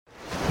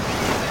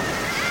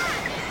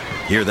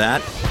Hear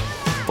that?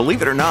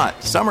 Believe it or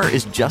not, summer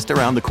is just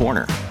around the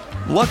corner.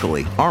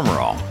 Luckily, Armor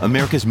All,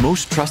 America's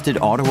most trusted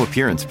auto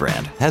appearance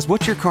brand, has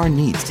what your car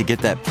needs to get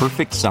that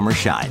perfect summer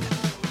shine.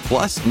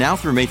 Plus, now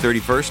through May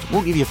 31st,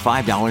 we'll give you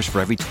 $5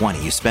 for every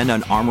 $20 you spend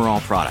on Armor All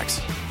products.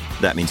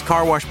 That means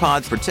car wash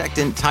pods,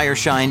 protectant, tire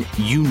shine,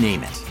 you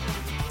name it.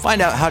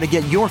 Find out how to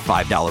get your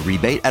 $5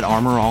 rebate at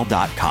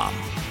armorall.com.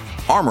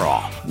 Armor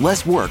All,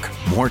 less work,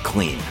 more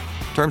clean.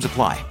 Terms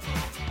apply.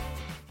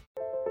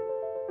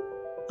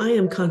 I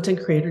am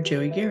content creator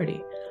Joey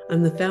Garrity.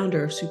 I'm the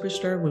founder of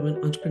Superstar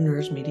Women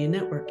Entrepreneurs Media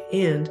Network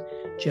and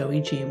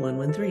Joey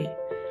G113.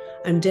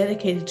 I'm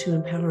dedicated to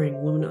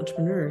empowering women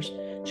entrepreneurs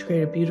to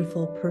create a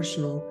beautiful,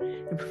 personal,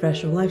 and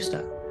professional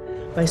lifestyle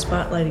by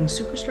spotlighting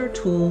superstar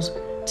tools,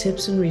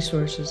 tips, and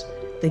resources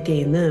that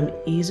gain them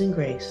ease and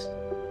grace.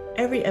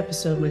 Every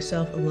episode,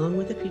 myself, along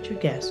with a featured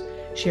guest,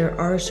 share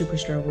our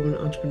Superstar Women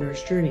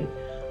Entrepreneurs journey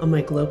on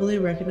my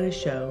globally recognized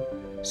show,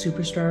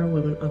 Superstar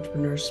Women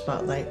Entrepreneurs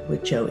Spotlight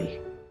with Joey.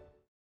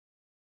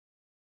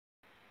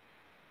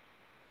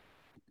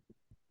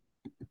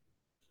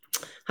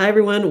 Hi,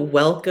 everyone.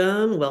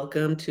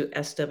 Welcome to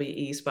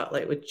SWE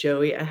Spotlight with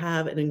Joey. I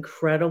have an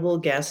incredible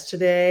guest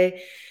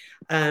today.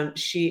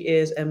 She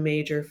is a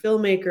major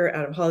filmmaker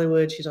out of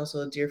Hollywood. She's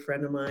also a dear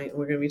friend of mine.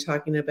 We're going to be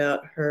talking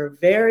about her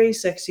very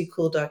sexy,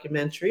 cool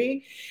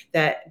documentary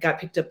that got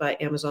picked up by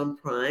Amazon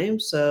Prime.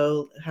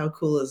 So how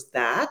cool is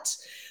that?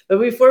 But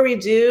before we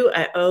do,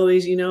 I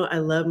always, I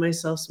love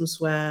myself some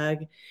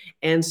swag.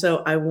 And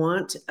so I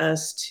want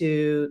us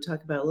to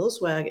talk about a little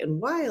swag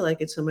and why I like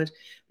it so much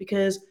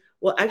because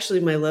well, actually,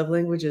 my love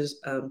language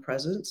is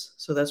presents.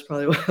 So that's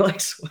probably why I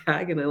like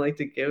swag and I like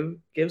to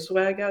give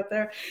swag out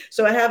there.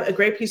 So I have a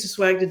great piece of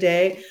swag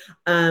today.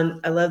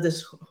 I love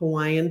this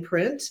Hawaiian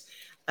print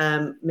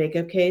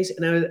makeup case.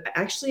 And I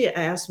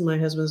asked my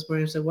husband this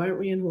morning, I said, why aren't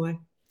we in Hawaii?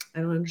 I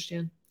don't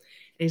understand.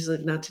 And he's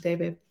like, not today,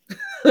 babe.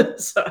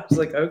 So I was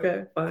like,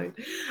 okay, fine.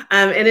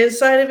 And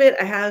inside of it,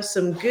 I have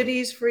some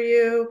goodies for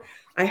you.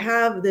 I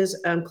have this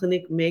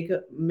Clinique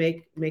makeup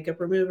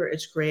remover.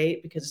 It's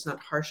great because it's not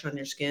harsh on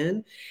your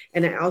skin.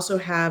 And I also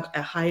have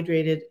a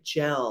hydrated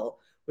gel,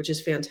 which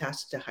is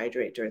fantastic to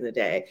hydrate during the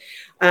day.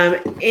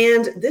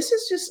 And this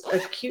is just a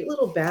cute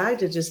little bag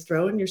to just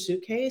throw in your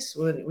suitcase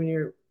when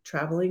you're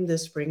traveling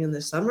this spring and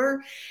this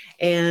summer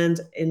and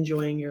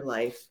enjoying your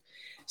life.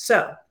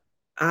 So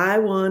I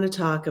want to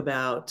talk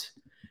about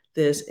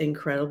this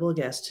incredible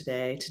guest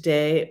today.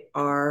 Today,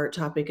 our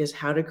topic is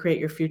how to create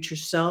your future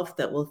self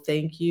that will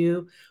thank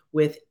you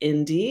with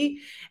Indy.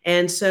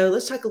 And so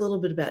let's talk a little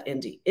bit about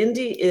Indy.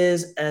 Indy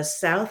is a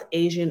South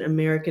Asian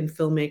American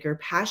filmmaker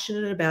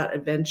passionate about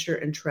adventure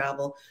and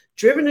travel,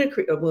 driven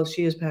to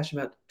she is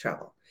passionate about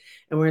travel.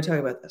 And we're going to talk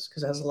about this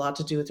because it has a lot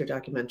to do with her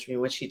documentary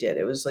and what she did.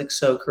 It was like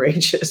so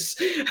courageous.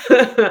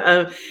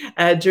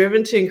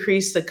 Driven to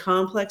increase the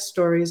complex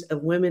stories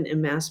of women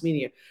in mass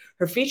media.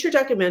 Her feature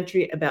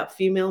documentary about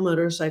female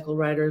motorcycle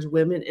riders,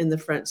 women in the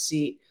front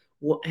seat,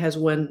 has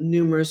won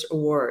numerous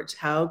awards.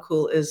 How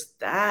cool is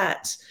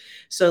that?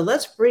 So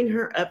let's bring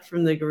her up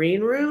from the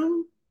green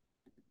room.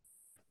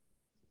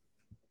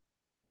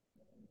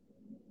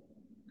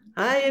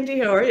 Hi, Indy.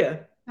 How are you?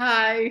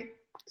 Hi.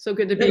 So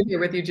good to be here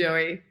with you,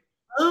 Joey.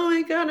 Oh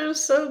my God, I'm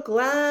so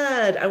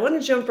glad. I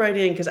want to jump right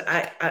in because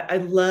I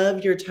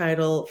love your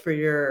title for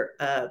your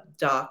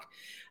doc,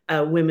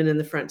 Women in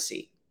the Front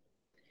Seat.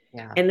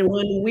 Yeah. And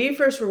when we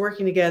first were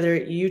working together,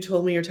 you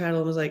told me your title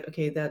and was like,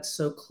 okay, that's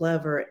so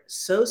clever,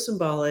 so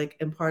symbolic,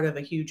 and part of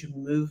a huge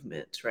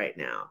movement right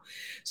now.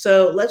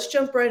 So let's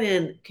jump right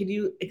in. Could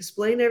you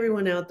explain to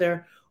everyone out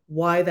there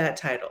why that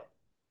title?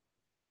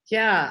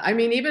 Yeah. I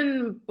mean,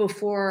 even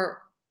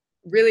before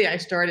really I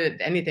started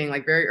anything,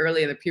 like very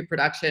early in the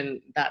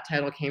pre-production, that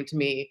title came to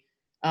me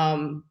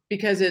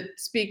because it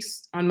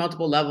speaks on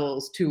multiple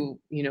levels to,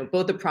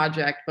 both the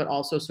project, but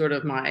also sort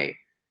of my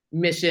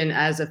mission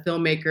as a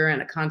filmmaker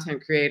and a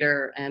content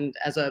creator and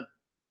as a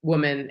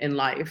woman in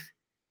life.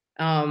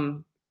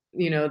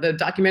 The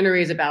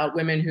documentary is about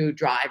women who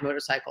drive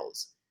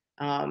motorcycles,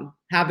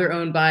 have their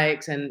own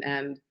bikes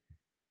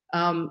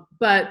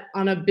but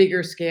on a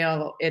bigger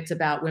scale, it's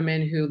about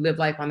women who live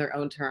life on their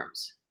own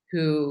terms,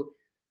 who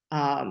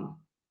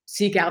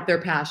seek out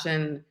their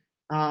passion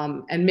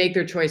and make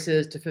their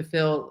choices to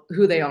fulfill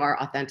who they are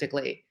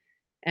authentically.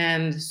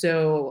 And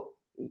so,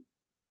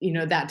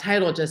 that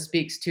title just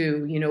speaks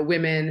to,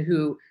 women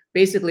who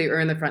basically are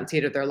in the front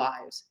seat of their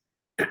lives.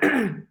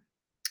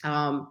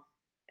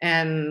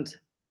 And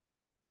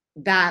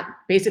that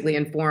basically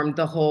informed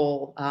the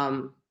whole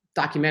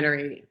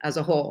documentary as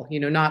a whole,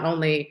 not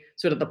only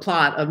sort of the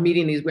plot of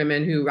meeting these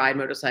women who ride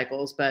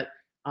motorcycles, but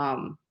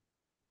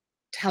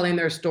telling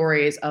their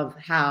stories of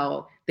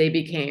how they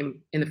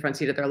became in the front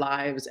seat of their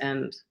lives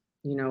and,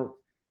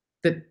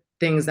 the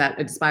things that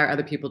inspire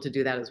other people to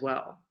do that as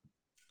well.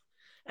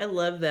 I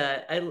love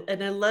that.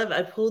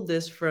 I pulled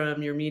this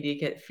from your media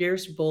kit.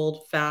 Fierce,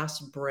 bold,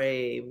 fast,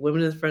 brave.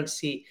 Women in the front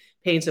seat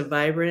paints a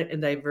vibrant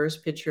and diverse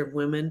picture of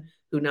women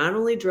who not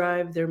only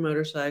drive their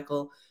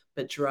motorcycle,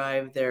 but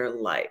drive their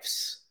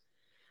lives.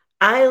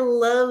 I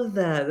love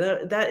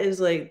that. That is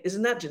like,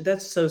 isn't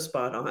that's so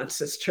spot on,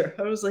 sister.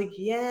 I was like,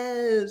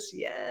 yes,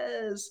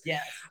 yes.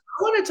 Yes.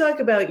 I want to talk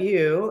about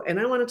you, and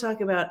I want to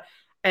talk about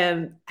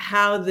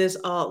how this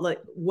all, like,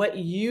 what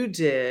you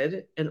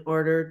did in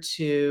order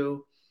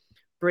to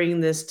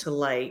bring this to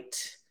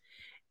light.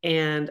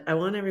 And I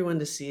want everyone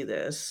to see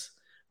this.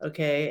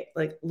 Okay,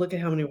 like, look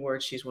at how many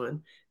awards she's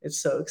won.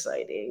 It's so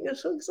exciting. I'm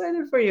so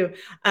excited for you.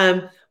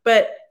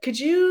 But could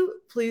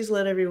you please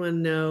let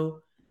everyone know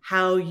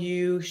how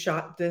you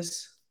shot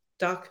this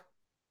doc?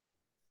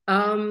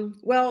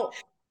 Well,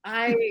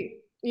 I,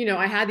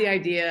 I had the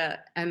idea,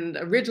 and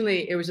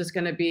originally it was just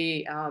going to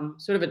be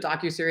sort of a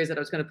docu-series that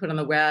I was going to put on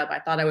the web. I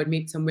thought I would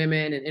meet some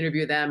women and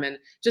interview them and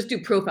just do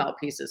profile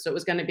pieces. So it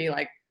was going to be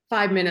like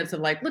 5 minutes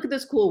of like, look at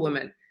this cool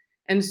woman.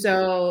 And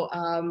so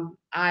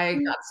I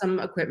got some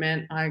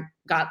equipment. I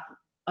got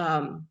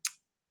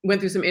went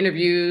through some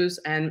interviews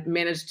and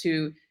managed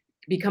to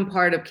become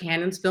part of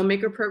Canon's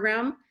filmmaker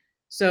program.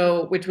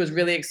 So, which was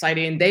really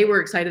exciting. They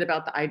were excited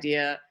about the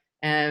idea,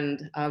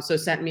 and so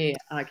sent me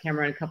a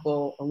camera and a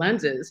couple of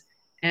lenses.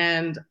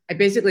 And I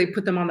basically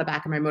put them on the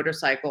back of my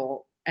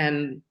motorcycle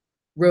and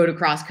rode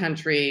across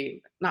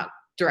country. Not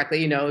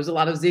directly, it was a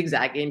lot of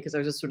zigzagging because I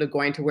was just sort of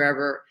going to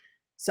wherever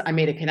I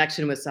made a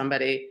connection with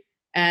somebody,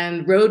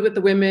 and rode with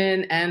the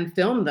women and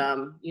filmed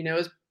them. It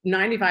was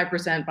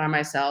 95% by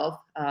myself.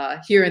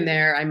 Here and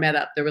there, I met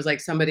up. There was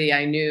like somebody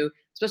I knew,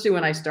 especially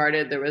when I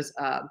started. There was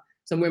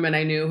some women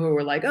I knew who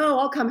were like, "Oh,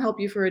 I'll come help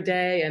you for a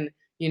day," and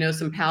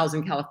some pals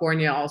in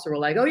California also were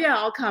like, "Oh yeah,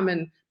 I'll come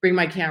and bring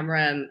my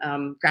camera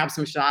and grab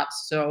some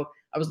shots." So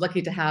I was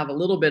lucky to have a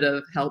little bit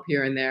of help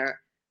here and there,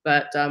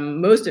 but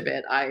most of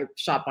it I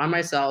shot by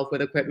myself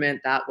with equipment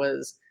that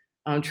was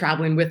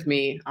traveling with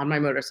me on my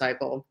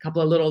motorcycle. A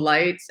couple of little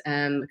lights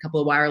and a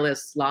couple of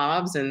wireless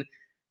lavs, and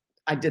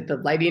I did the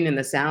lighting and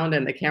the sound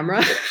and the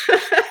camera,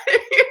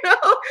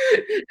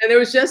 and it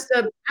was just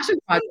a passion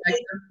project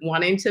of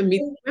wanting to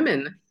meet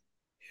women.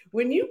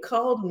 When you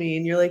called me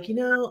and you're like, I'm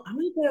going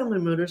to get on my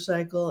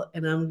motorcycle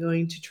and I'm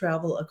going to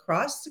travel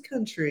across the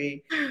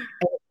country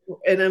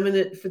and I'm in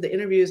it for the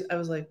interviews, I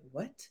was like,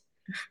 what?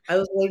 I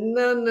was like,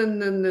 no, no,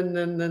 no, no,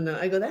 no, no, no.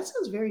 I go, that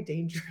sounds very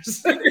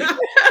dangerous.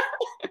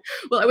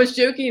 Well, I was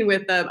joking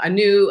with a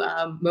new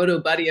moto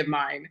buddy of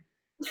mine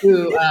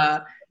who,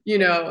 I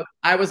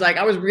was like,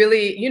 I was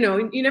really, you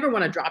never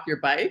want to drop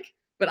your bike,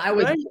 but I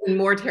was Right. even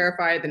more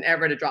terrified than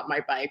ever to drop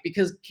my bike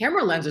because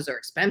camera lenses are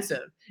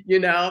expensive,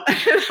 And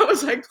I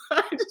was like,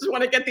 I just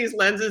want to get these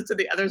lenses to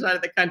the other side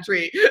of the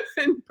country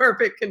in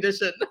perfect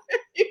condition.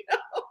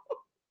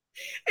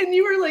 And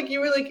you were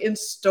like in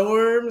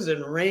storms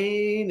and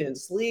rain and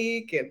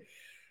sleek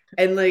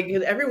and like,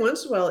 and every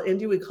once in a while,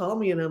 Indy would call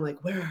me and I'm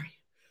like, where are you?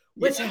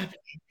 What's Yeah. happening?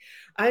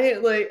 I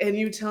like, and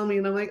you tell me,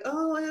 and I'm like,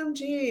 oh,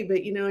 MG,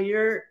 but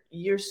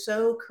you're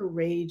so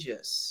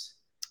courageous.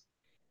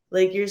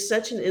 Like, you're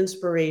such an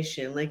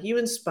inspiration. Like, you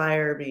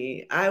inspire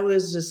me. I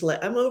was just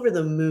like, I'm over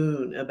the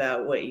moon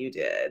about what you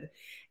did,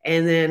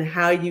 and then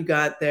how you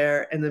got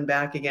there, and then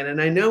back again.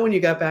 And I know when you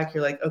got back,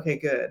 you're like, okay,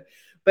 good.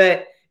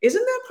 But isn't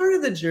that part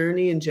of the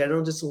journey in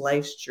general, just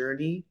life's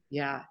journey?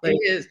 Yeah, Like,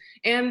 it is.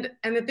 And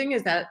the thing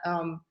is that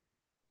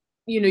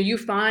you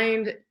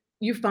find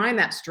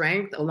that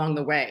strength along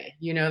the way.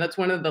 That's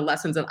one of the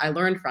lessons that I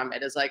learned from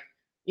it is like,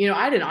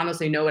 I didn't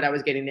honestly know what I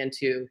was getting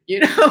into.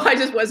 I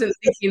just wasn't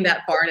thinking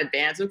that far in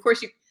advance. Of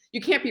course,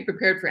 you can't be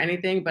prepared for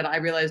anything, but I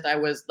realized I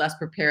was less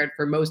prepared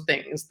for most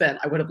things than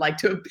I would have liked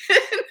to have been.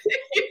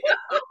 you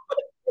know?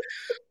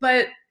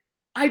 But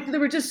there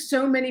were just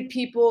so many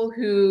people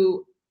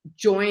who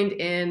joined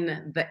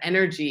in the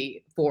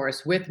energy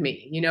force with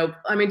me.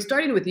 I mean,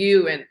 starting with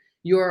you and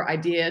your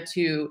idea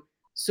to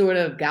sort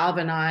of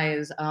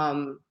galvanize,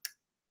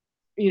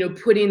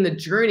 putting the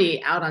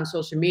journey out on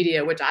social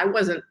media, which I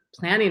wasn't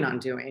planning on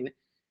doing.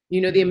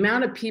 The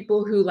amount of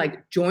people who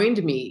like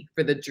joined me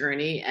for the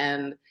journey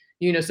and,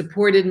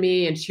 supported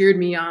me and cheered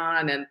me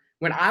on. And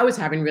when I was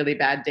having really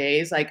bad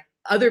days, like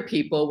other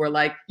people were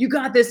like, you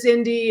got this,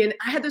 Indy. And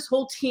I had this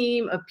whole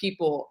team of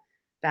people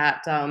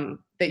that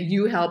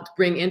you helped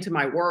bring into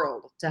my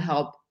world to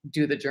help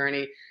do the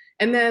journey.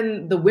 And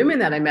then the women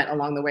that I met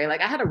along the way,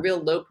 like I had a real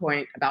low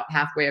point about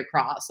halfway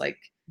across, like,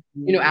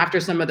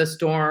 after some of the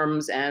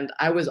storms, and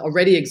I was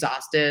already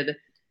exhausted.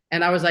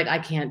 And I was like, I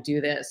can't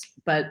do this.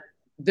 But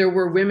there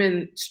were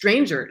women,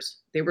 strangers,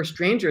 they were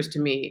strangers to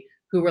me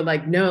who were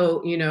like,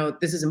 no,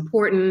 this is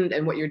important.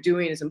 And what you're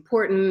doing is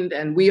important.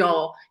 And we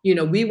all,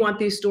 we want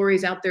these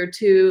stories out there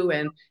too.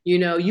 And,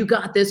 you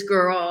got this,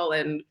 girl.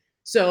 And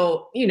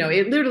so,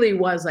 it literally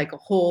was like a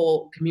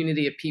whole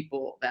community of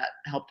people that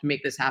helped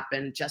make this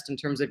happen, just in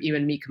terms of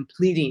even me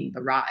completing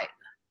the ride.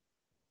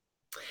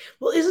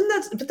 well,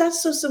 but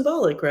that's so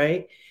symbolic,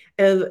 right?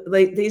 And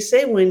like they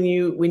say, when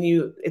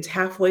you it's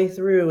halfway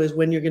through is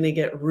when you're going to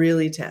get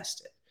really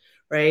tested,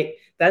 right?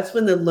 That's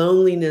when the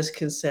loneliness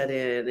can set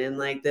in and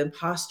like the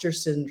imposter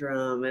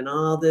syndrome and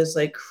all this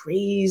like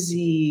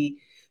crazy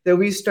that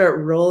we start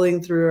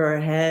rolling through our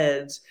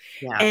heads.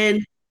 Yeah.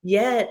 And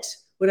yet,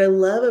 what I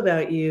love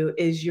about you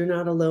is you're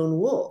not a lone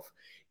wolf.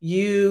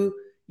 You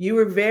you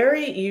were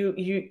very,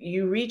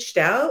 you reached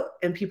out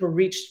and people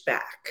reached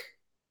back.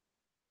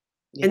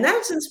 Yeah. And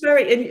that's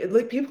inspiring. And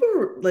like people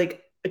were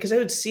like, because I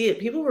would see it,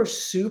 people were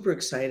super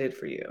excited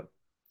for you.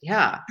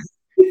 Yeah.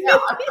 Yeah,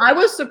 I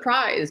was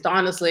surprised,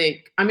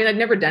 honestly. I mean, I'd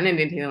never done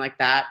anything like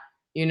that,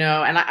 and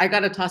I got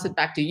to toss it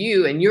back to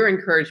you and your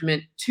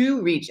encouragement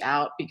to reach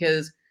out,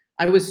 because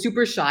I was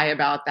super shy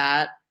about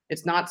that.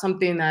 It's not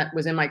something that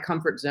was in my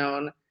comfort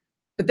zone,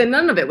 but then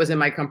none of it was in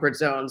my comfort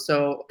zone.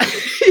 So,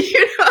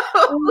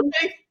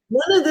 like,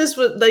 None of this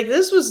was like,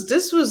 this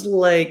was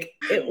like,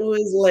 it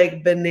was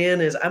like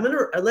bananas.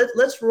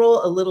 Let's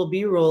roll a little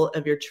B-roll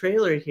of your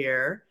trailer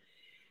here,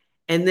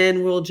 and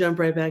then we'll jump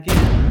right back in.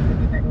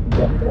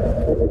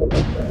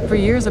 For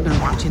years, I've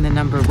been watching the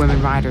number of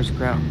women riders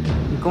grow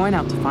and going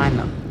out to find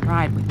them,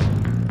 ride with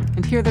them,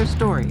 and hear their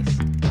stories.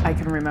 I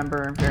can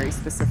remember very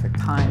specific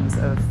times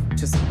of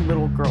just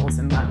little girls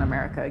in Latin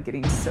America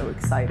getting so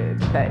excited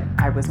that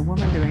I was a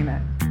woman doing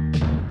it.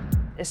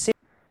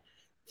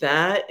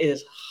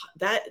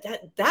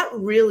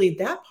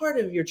 That part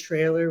of your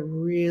trailer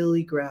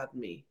really grabbed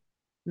me.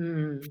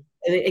 And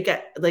it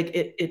got like,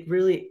 it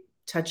really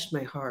touched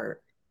my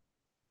heart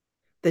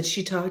that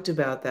she talked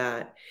about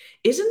that.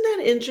 Isn't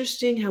that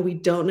interesting how we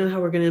don't know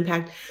how we're going to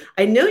impact?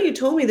 I know you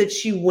told me that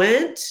she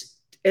went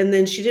and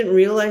then she didn't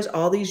realize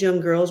all these young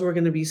girls were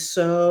going to be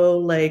so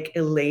like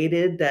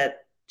elated that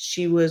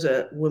she was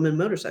a woman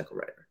motorcycle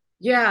rider.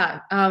 Yeah.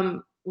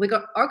 Like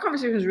our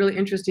conversation was really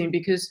interesting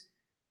because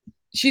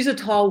she's a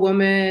tall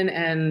woman,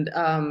 and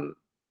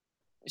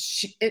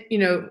she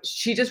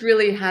just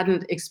really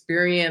hadn't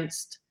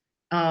experienced,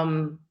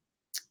 sort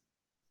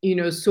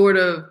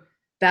of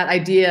that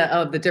idea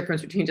of the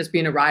difference between just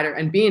being a rider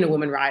and being a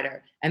woman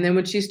rider. And then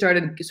when she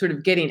started sort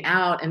of getting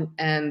out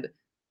and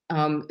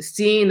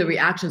seeing the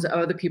reactions of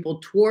other people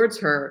towards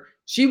her,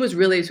 she was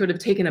really sort of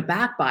taken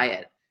aback by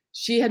it.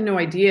 She had no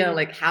idea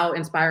like how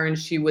inspiring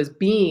she was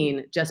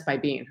being just by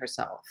being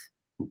herself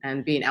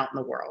and being out in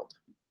the world.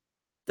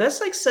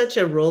 That's like such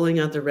a rolling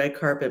out the red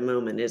carpet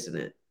moment, isn't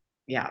it?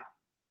 Yeah.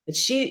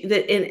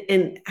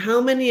 And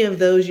how many of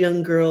those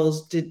young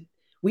girls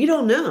we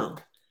don't know,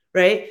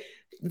 right?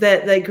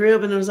 That grew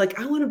up and was like,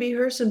 I want to be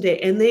her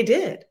someday. And they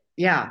did.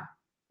 Yeah.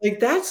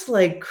 Like, that's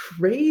like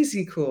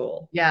crazy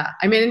cool. Yeah.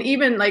 I mean, and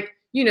even like,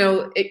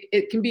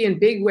 it can be in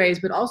big ways,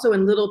 but also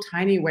in little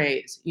tiny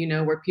ways,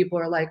 where people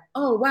are like,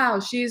 oh, wow,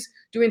 she's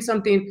doing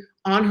something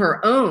on her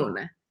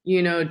own,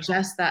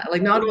 just that,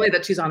 like, not only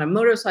that she's on a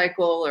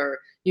motorcycle or,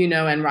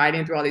 and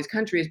riding through all these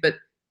countries, but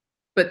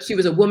she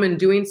was a woman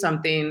doing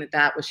something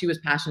that she was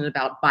passionate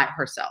about by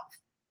herself,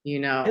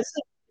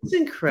 It's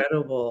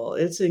incredible.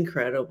 It's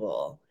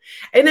incredible.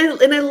 And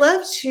I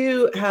love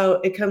too how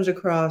it comes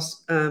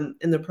across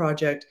in the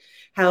project,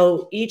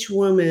 how each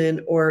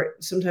woman, or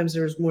sometimes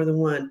there's more than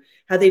one,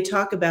 how they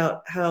talk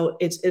about how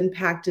it's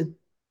impacted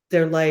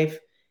their life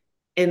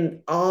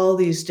in all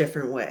these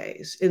different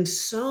ways, in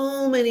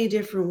so many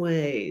different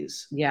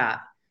ways. Yeah.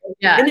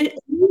 Yeah. And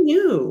who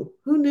knew?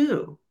 Who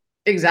knew?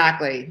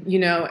 Exactly.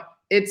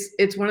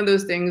 It's one of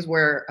those things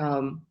where,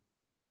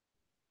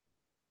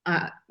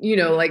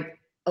 like,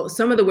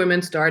 some of the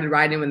women started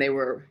riding when they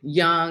were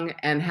young,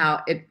 and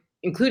how it,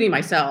 including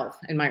myself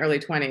in my early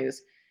 20s,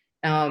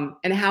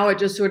 and how it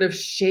just sort of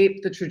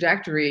shaped the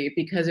trajectory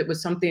because it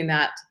was something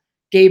that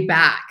gave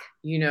back,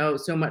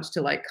 so much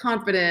to like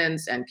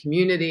confidence and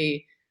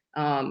community.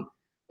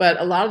 But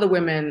a lot of the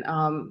women,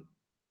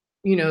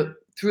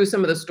 through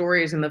some of the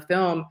stories in the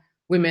film,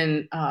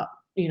 women,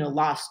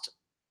 lost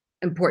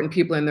important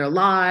people in their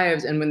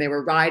lives, and when they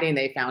were riding,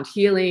 they found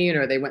healing,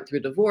 or they went through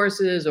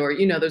divorces, or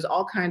there's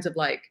all kinds of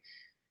like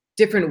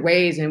different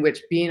ways in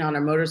which being on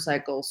a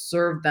motorcycle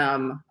served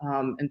them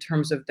in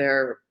terms of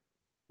their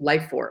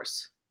life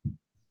force.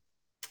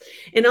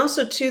 And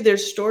also too,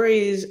 there's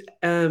stories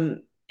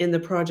in the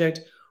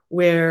project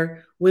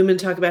where women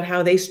talk about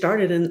how they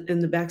started in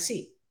the back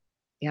seat.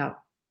 Yeah.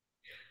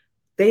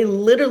 They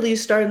literally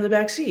started in the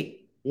back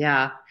seat.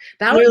 Yeah.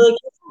 That was like,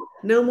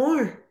 no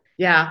more.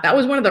 Yeah. That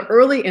was one of the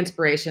early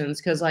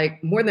inspirations, because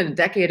like more than a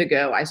decade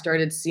ago, I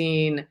started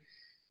seeing,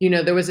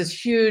 there was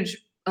this huge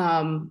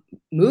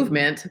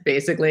movement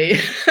basically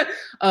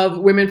of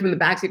women from the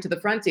backseat to the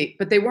front seat,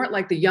 but they weren't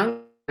like the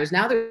young riders.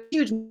 Now there's a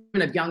huge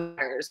movement of young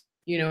riders,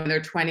 in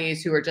their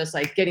 20s, who are just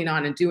like getting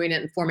on and doing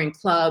it and forming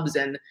clubs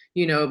and,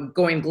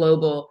 going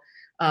global.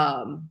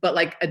 But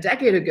like a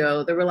decade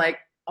ago, there were like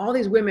all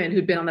these women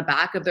who'd been on the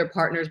back of their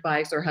partner's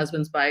bikes or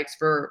husband's bikes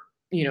for,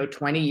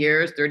 20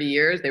 years, 30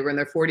 years. They were in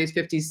their 40s,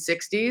 50s,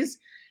 60s.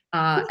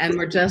 And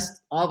were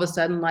just all of a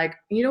sudden like,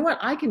 you know what,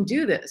 I can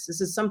do this. This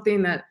is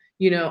something that,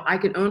 I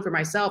can own for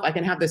myself. I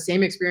can have the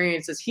same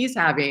experience as he's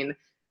having,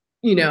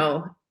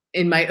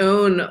 in my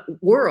own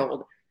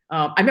world.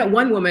 I met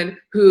one woman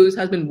whose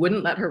husband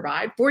wouldn't let her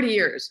ride. 40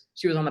 years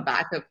she was on the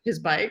back of his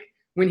bike.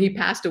 When he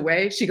passed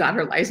away, she got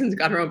her license,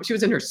 got her own. She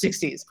was in her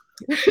 60s.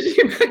 She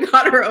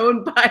got her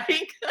own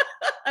bike.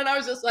 And I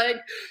was just like,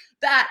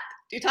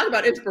 you talk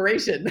about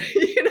inspiration.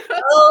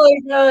 Oh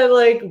my God,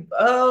 like,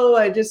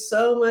 I just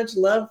so much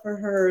love for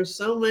her.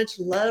 So much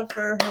love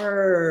for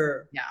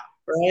her. Yeah.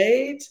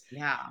 right?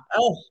 Yeah.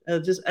 Oh,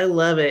 I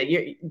love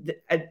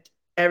it.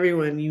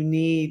 Everyone, you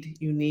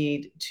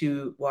need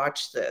to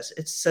watch this.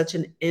 It's such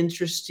an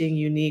interesting,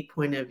 unique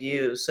point of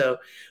view. So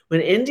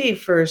when Indy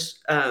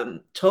first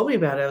told me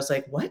about it, I was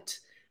like, what?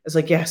 I was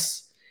like,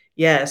 yes,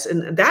 yes.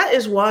 And that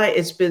is why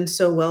it's been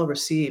so well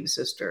received,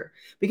 sister,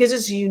 because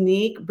it's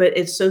unique, but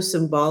it's so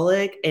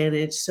symbolic and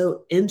it's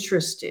so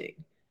interesting.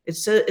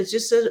 It's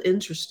just so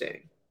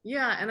interesting.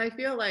 Yeah, and I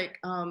feel like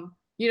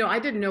I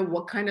didn't know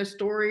what kind of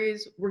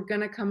stories were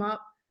gonna come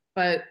up,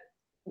 but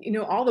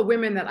all the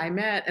women that I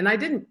met, and I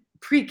didn't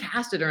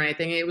precast it or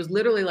anything. It was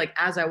literally like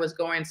as I was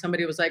going,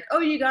 somebody was like, "Oh,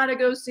 you got to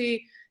go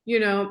see,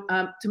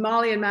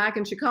 Tamale and Mac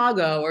in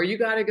Chicago, or you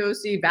got to go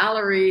see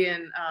Valerie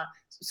in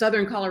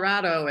Southern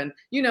Colorado," and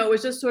it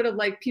was just sort of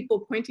like people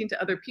pointing to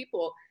other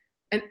people,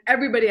 and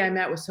everybody I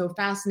met was so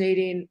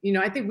fascinating.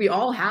 I think we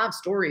all have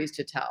stories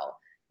to tell,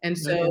 and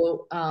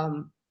so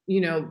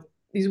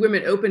these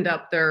women opened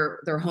up their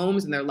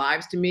homes and their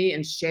lives to me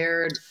and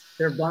shared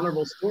their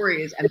vulnerable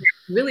stories, and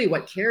that's really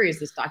what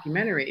carries this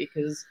documentary,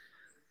 because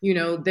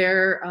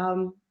they're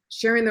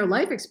sharing their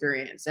life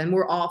experience and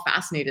we're all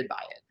fascinated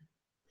by it.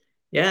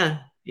 Yeah,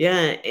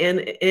 yeah,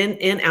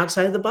 and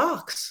outside of the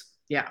box.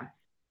 Yeah.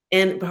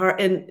 And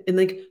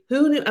like,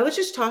 who knew? I was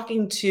just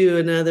talking to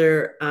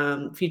another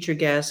featured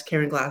guest,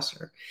 Karen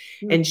Glasser,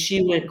 and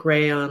she went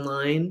gray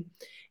online,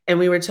 and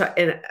we were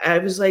talking, and I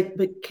was like,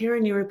 "But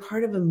Karen, you were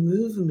part of a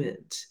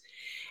movement."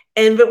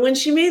 But when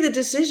she made the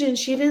decision,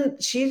 she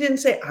didn't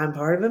say, "I'm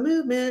part of a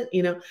movement."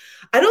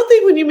 I don't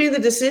think when you made the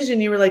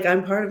decision, you were like,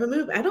 "I'm part of a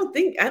movement." I don't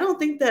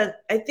think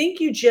that. I think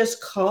you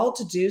just called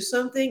to do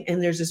something,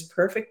 and there's this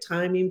perfect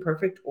timing,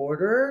 perfect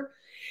order,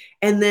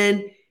 and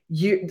then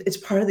it's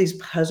part of these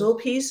puzzle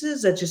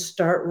pieces that just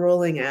start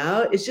rolling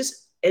out.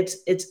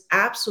 It's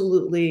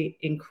absolutely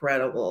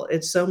incredible.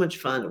 It's so much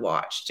fun to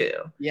watch too.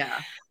 Yeah.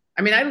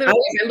 I mean, I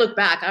look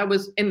back, I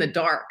was in the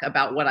dark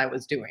about what I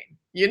was doing,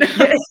 Yes.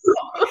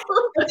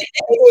 I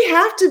think we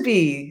have to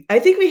be. I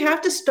think we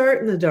have to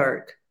start in the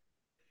dark.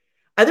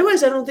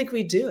 Otherwise, I don't think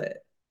we do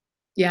it.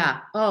 Yeah.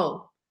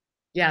 Oh,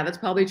 yeah, that's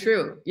probably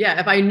true. Yeah.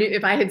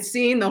 If I had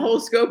seen the whole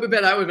scope of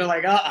it, I would be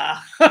like,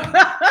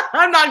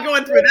 I'm not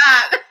going through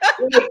that.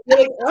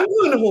 Like, I'm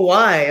going to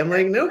Hawaii. I'm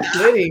like, no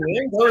kidding.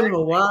 I'm going to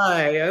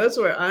Hawaii. That's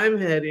where I'm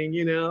heading,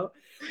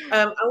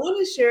 I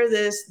want to share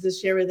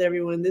share with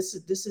everyone. This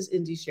is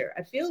Indy share.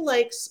 I feel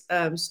like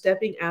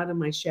stepping out of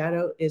my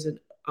shadow is an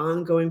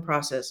ongoing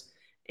process.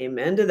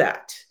 Amen to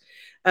that.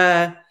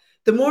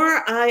 The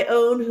more I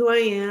own who I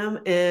am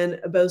and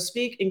both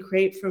speak and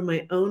create from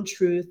my own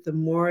truth, the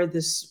more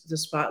the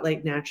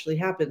spotlight naturally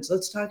happens.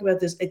 Let's talk about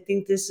this. I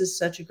think this is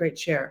such a great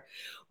share.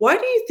 Why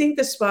do you think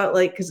the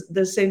spotlight, because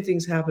the same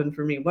things happen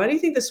for me, why do you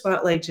think the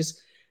spotlight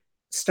just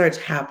starts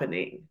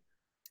happening?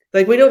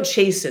 Like we don't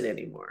chase it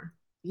anymore.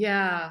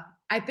 Yeah,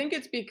 I think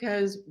it's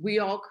because we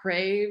all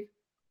crave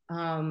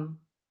to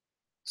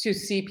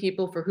see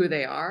people for who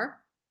they are.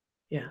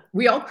 Yeah.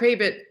 We all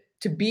crave it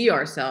to be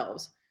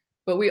ourselves,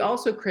 but we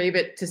also crave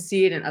it to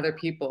see it in other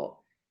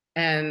people.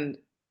 And,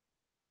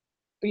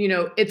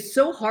 it's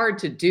so hard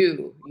to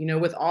do,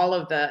 with all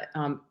of the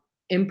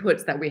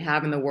inputs that we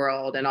have in the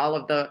world and all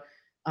of the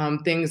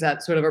things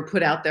that sort of are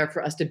put out there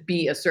for us to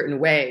be a certain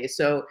way.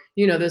 So,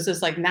 there's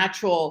this like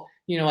natural,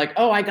 like,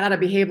 oh, I got to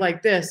behave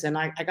like this and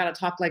I got to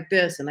talk like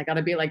this and I got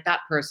to be like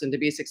that person to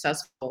be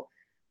successful.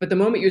 But the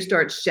moment you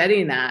start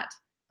shedding that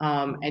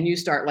and you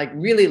start like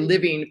really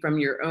living from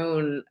your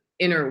own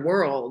inner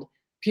world,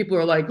 people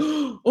are like,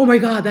 oh my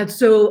God, that's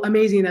so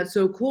amazing. That's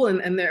so cool.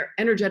 And they're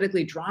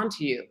energetically drawn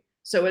to you.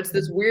 So it's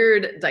this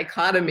weird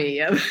dichotomy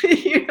of,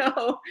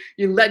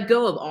 you let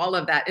go of all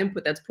of that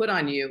input that's put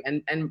on you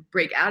and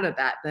break out of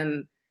that,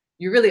 then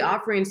you're really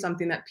offering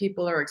something that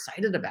people are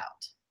excited about.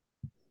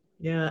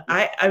 Yeah.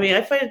 I mean,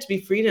 I find it to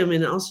be freedom,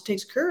 and it also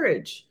takes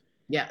courage.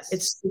 Yes.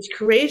 It's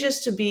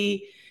courageous to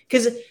be,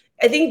 because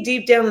I think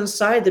deep down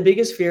inside, the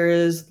biggest fear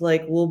is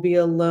like, we'll be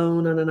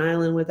alone on an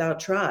island without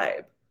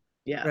tribe.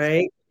 Yes.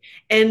 Right.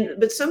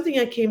 But something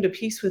I came to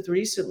peace with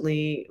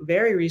recently,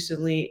 very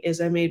recently, is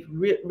I made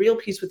real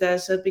peace with that. I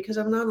said, because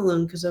I'm not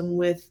alone, because I'm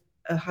with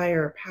a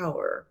higher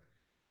power.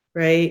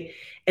 Right.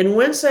 And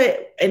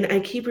I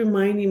keep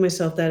reminding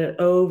myself that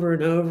over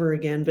and over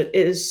again, but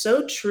it is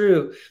so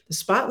true. The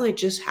spotlight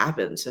just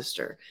happens,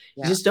 sister.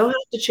 Yeah. You just don't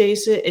have to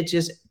chase it.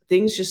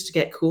 Things just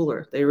get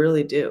cooler. They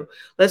really do.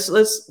 Let's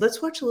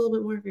watch a little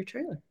bit more of your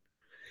trailer.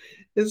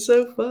 It's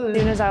so fun. As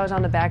soon as I was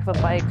on the back of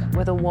a bike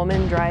with a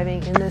woman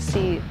driving in the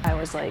seat, I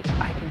was like,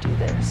 I can do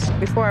this.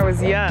 Before I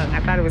was young, I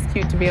thought it was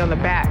cute to be on the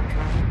back.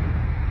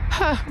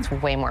 It's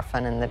way more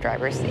fun in the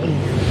driver's seat.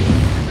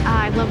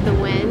 I love the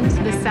wind,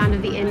 the sound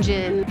of the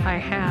engine. I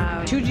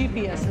have 2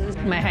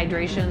 GPSs, my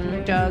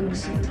hydration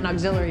jugs, an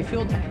auxiliary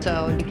fuel tank,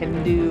 so you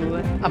can do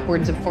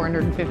upwards of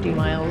 450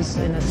 miles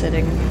in a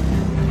sitting.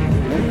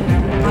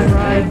 I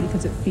ride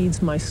because it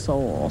feeds my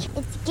soul.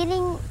 It's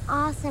getting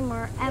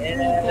awesomer every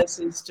day. Yes,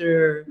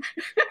 sister.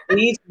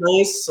 Feeds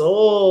my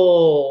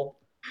soul.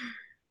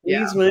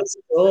 Feeds my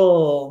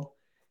soul.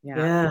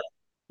 Yeah.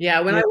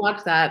 When I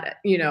watch that,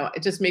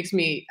 it just makes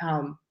me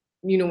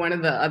one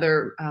of the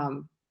other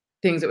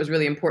things that was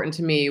really important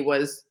to me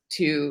was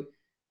to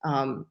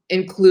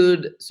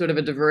include sort of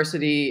a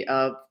diversity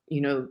of,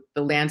 the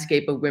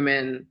landscape of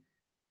women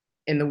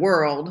in the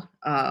world,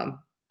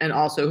 and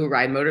also who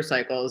ride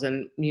motorcycles.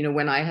 And,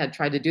 when I had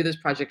tried to do this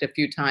project a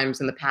few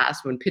times in the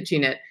past when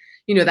pitching it,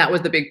 that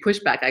was the big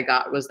pushback I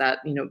got, was that,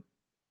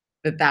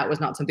 that was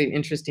not something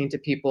interesting to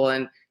people.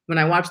 And when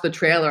I watched the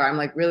trailer, I'm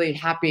like really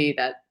happy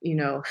that,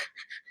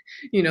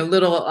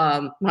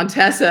 little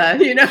Montessa,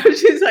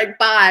 she's like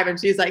 5 and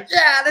she's like,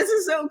 yeah, this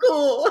is so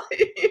cool.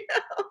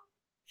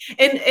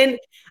 And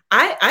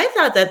I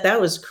thought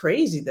that was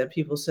crazy that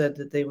people said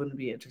that they wouldn't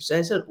be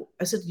interested.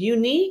 I said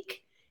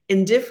unique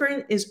and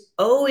different is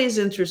always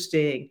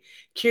interesting.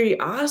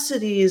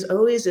 Curiosity is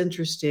always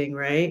interesting,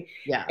 right?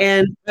 Yeah.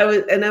 And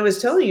I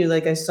was telling you,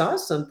 like, I saw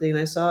something.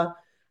 I saw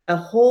a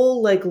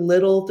whole like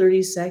little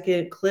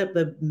 30-second clip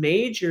the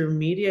major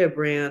media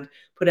brand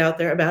put out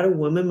there about a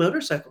woman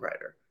motorcycle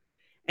rider.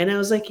 And I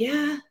was like,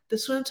 yeah,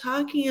 that's what I'm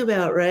talking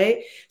about,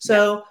 right?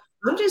 So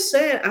I'm just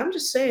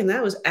saying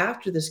that was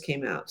after this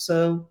came out.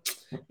 So,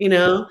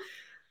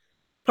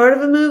 part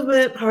of a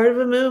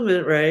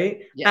movement,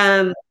 right?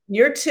 Yeah.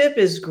 Your tip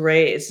is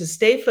great. It's to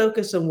stay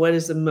focused on what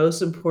is the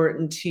most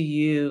important to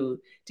you,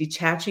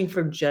 detaching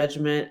from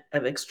judgment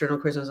of external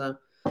criticism.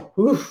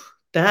 Oof,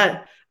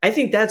 I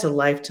think that's a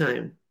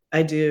lifetime.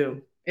 I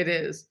do. It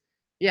is.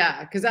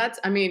 Yeah, because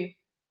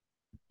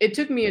it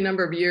took me a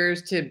number of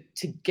years to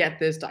get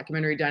this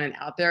documentary done and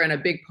out there. And a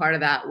big part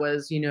of that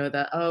was,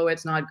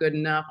 it's not good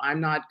enough,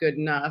 I'm not good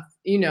enough,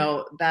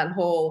 that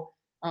whole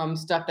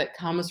stuff that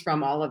comes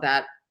from all of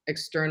that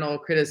external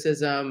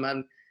criticism.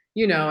 And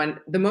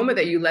the moment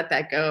that you let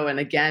that go, and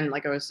again,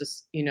 like I was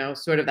just,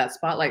 sort of that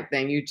spotlight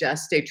thing, you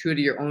just stay true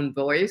to your own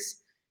voice,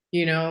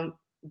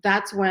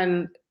 that's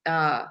when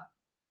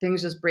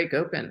things just break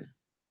open,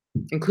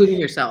 including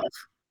yourself.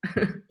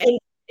 And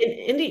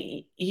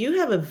Indy, you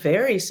have a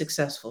very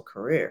successful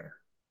career.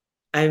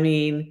 I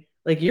mean,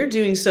 like, you're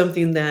doing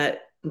something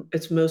that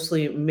it's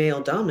mostly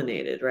male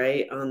dominated,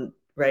 right?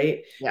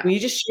 Right? Yeah. Will you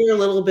just share a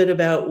little bit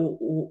about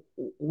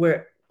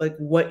where, like,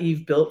 what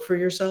you've built for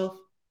yourself?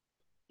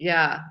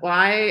 Yeah. Well,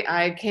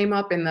 I came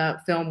up in the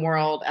film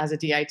world as a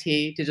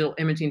DIT, digital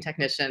imaging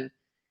technician,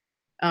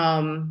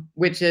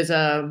 which is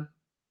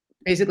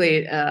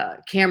basically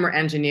a camera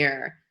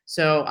engineer.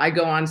 So I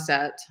go on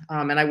set,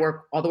 and I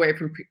work all the way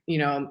from,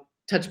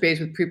 touch base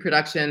with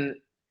pre-production,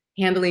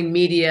 handling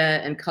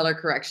media and color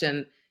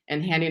correction,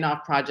 and handing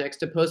off projects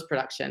to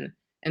post-production.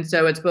 And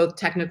so it's both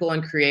technical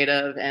and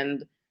creative.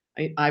 And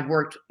I've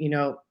worked,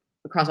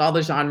 across all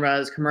the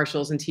genres,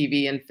 commercials and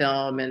TV and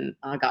film, and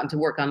gotten to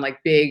work on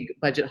like big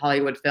budget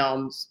Hollywood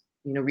films,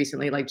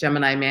 recently, like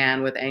Gemini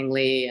Man with Ang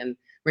Lee, and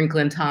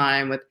Wrinkle in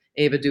Time with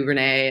Ava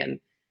DuVernay.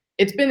 And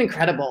it's been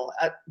incredible,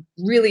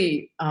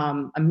 really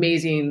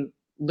amazing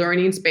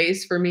learning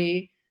space for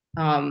me.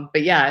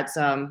 But yeah, it's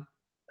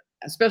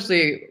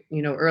especially,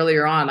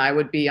 earlier on, I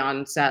would be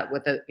on set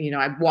with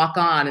I'd walk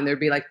on and there'd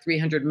be like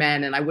 300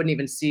 men and I wouldn't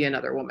even see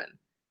another woman.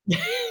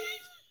 Yeah.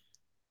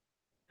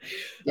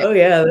 Oh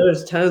yeah, there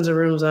was tons of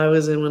rooms I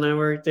was in when I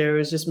worked there. It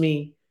was just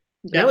me.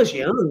 And I was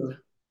young.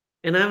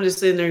 And I'm just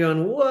sitting there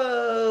going,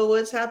 whoa,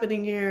 what's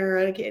happening here?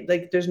 I can't,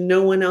 like, there's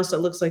no one else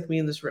that looks like me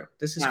in this room.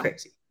 This is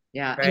crazy.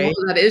 Yeah. Right? And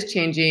while that is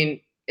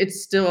changing,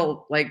 it's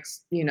still like,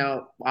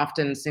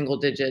 often single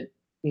digit.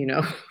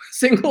 Yeah,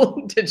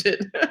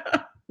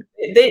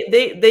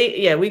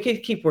 we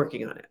could keep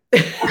working on it.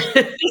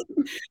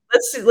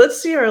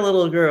 Let's see our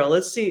little girl.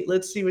 Let's see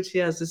what she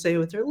has to say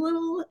with her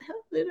little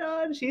helmet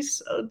on. She's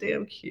so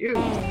damn cute.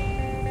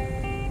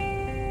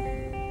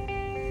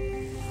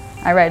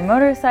 I ride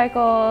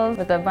motorcycles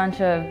with a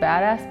bunch of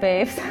badass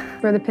babes.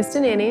 We're the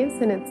Piston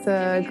Annies, and it's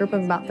a group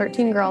of about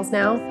 13 girls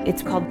now.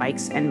 It's called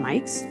Bikes and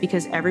Mics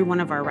because every one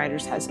of our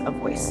riders has a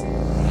voice.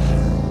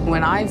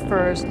 When I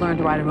first learned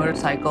to ride a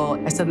motorcycle,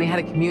 I suddenly had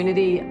a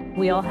community.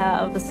 We all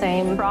have the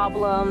same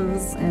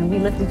problems, and we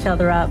lift each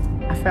other up.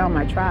 I found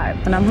my tribe,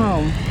 and I'm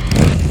home.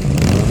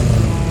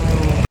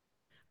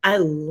 I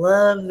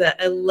love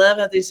that. I love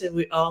how they said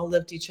we all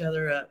lift each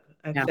other up.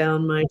 I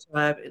found my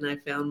tribe, and I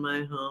found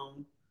my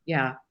home.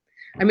 Yeah.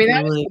 I mean,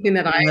 that was something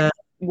that I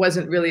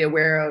wasn't really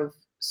aware of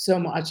so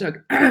much.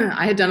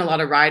 I had done a lot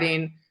of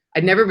riding.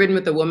 I'd never ridden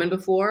with a woman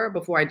before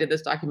I did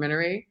this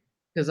documentary.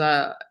 Because,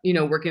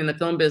 working in the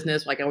film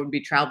business, like I would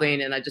be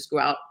traveling and I just go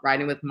out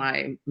riding with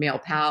my male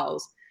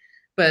pals.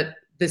 But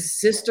the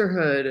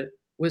sisterhood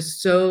was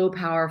so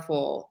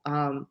powerful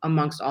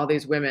amongst all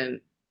these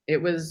women.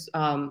 It was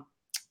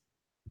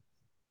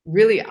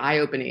really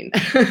eye-opening.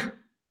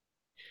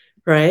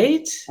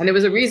 Right? And it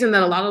was a reason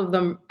that a lot of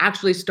them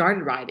actually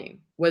started riding,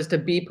 was to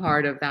be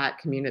part of that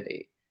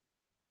community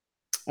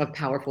of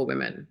powerful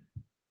women.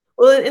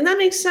 Well, and that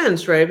makes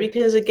sense, right?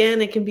 Because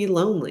again, it can be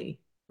lonely,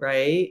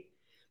 right?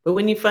 But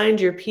when you find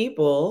your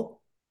people,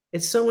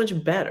 it's so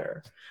much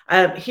better.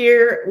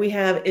 Here we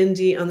have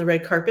Indy on the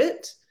red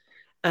carpet,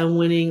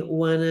 winning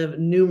one of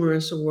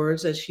numerous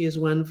awards that she has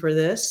won for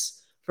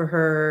this. for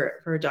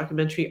her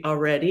documentary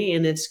already,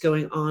 and it's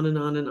going on and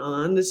on and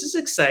on. This is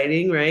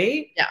exciting,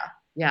 right?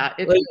 Yeah.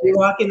 Like you're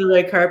walking the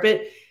red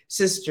carpet.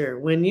 Sister,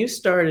 when you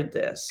started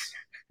this,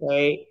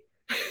 right?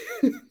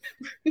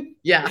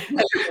 Yeah.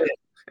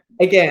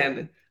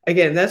 Again,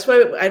 that's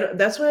why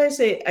I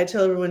say, I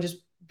tell everyone, just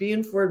be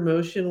in forward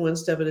motion one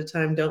step at a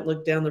time. Don't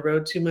look down the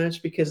road too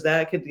much, because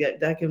that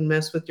can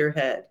mess with your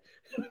head.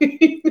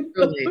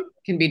 Really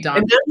can be And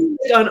daunting.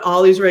 then on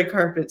all these red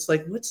carpets,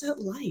 like, what's that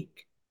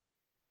like?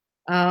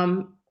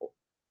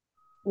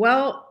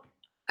 Well,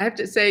 I have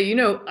to say,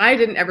 I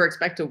didn't ever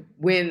expect to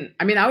win.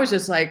 I mean, I was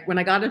just like, when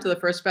I got into the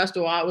first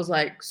festival, I was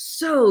like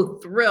so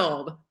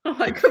thrilled. I'm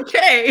like,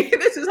 okay,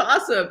 this is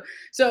awesome.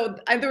 So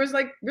there was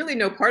like really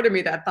no part of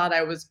me that thought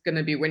I was going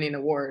to be winning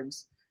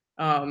awards,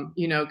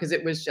 because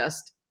it was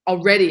just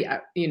already,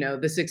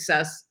 the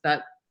success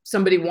that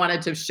somebody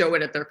wanted to show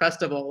it at their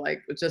festival,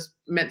 like it just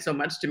meant so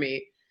much to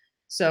me.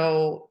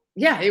 So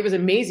yeah, it was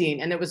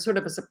amazing. And it was sort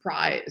of a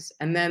surprise.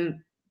 And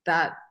then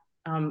that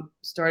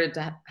started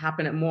to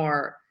happen at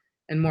more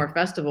and more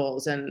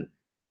festivals. And,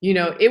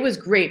 it was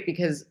great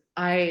because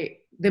the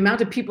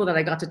amount of people that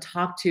I got to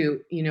talk to,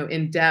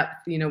 in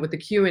depth, with the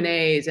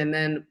Q&As, and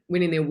then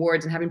winning the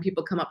awards and having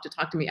people come up to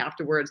talk to me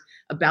afterwards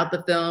about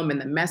the film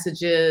and the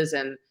messages.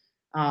 And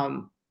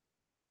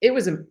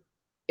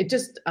it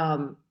just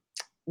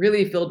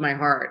really filled my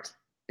heart,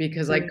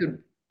 because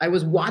I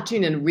was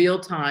watching in real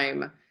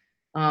time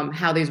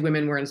how these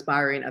women were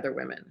inspiring other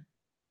women.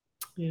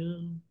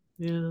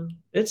 Yeah.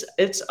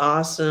 It's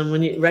awesome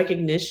when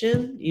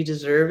recognition, you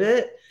deserve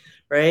it,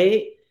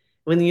 right?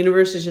 When the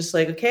universe is just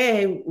like,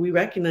 okay, we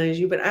recognize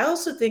you. But I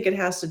also think it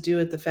has to do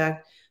with the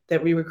fact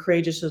that we were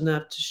courageous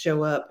enough to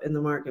show up in the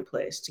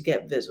marketplace, to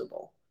get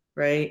visible,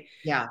 right?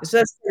 Yeah. So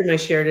that's my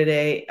share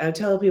today. I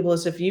tell people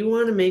is, if you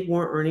want to make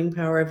more earning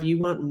power, if you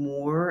want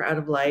more out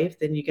of life,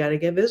 then you got to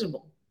get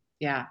visible.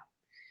 Yeah.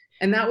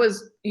 And that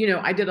was,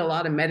 I did a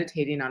lot of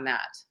meditating on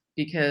that,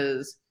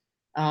 because,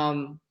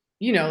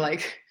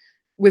 like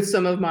with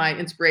some of my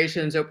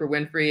inspirations, Oprah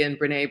Winfrey and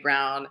Brene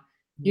Brown,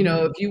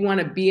 if you want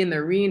to be in the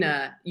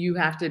arena, you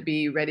have to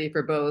be ready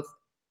for both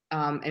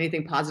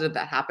anything positive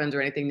that happens or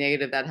anything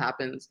negative that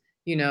happens.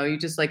 You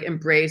just like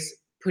embrace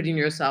putting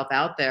yourself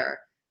out there.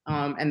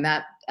 And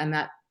that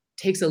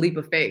takes a leap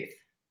of faith.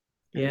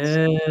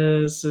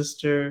 Yes,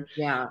 sister.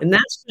 Yeah. And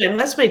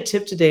that's my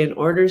tip today. In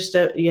order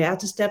you have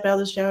to step out of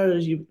the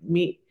shadows.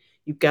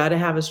 You've got to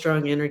have a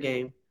strong inner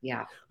game.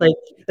 Yeah. Like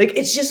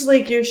it's just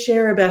like your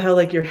share about how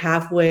like you're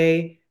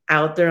halfway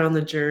out there on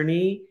the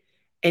journey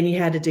and you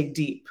had to dig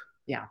deep.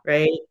 Yeah.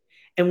 Right.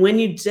 And when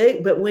you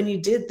did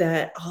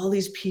that, all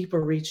these people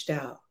reached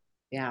out.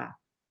 Yeah.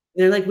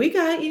 They're like, we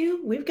got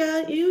you. We've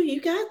got you.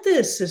 You got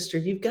this, sister.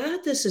 You've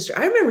got this, sister.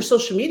 I remember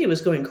social media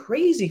was going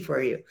crazy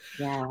for you.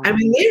 Yeah. I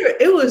mean,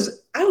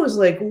 I was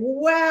like,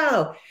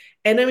 wow.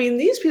 And I mean,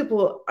 these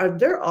people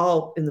they're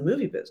all in the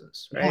movie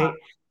business, right? Yeah.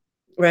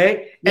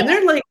 Right. Yeah. And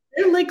they're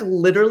like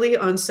literally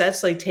on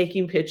sets, like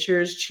taking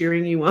pictures,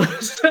 cheering you on.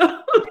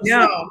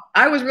 No,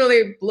 I was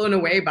really blown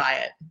away by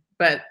it.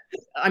 But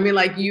I mean,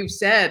 like you've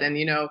said, and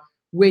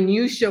when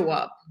you show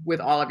up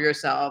with all of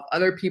yourself,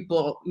 other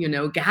people,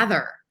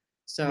 gather.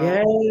 So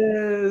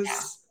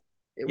yes.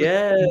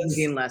 Yeah, it was a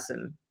leading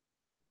lesson.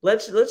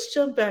 Let's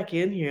jump back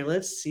in here.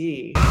 Let's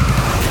see.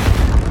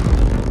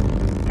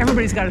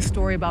 Everybody's got a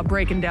story about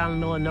breaking down in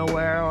the middle of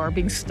nowhere or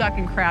being stuck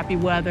in crappy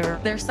weather.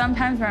 There's some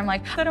times where I'm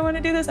like, I don't want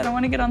to do this. I don't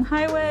want to get on the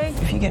highway.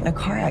 If you get in a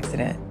car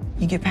accident,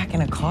 you get back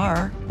in a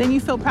car. Then you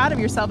feel proud of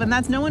yourself, and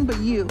that's no one but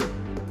you.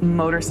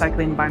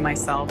 Motorcycling by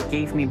myself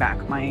gave me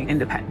back my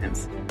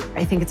independence.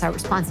 I think it's our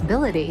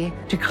responsibility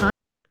to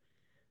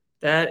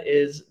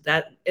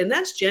and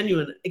that's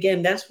genuine.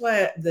 Again, that's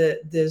why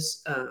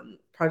this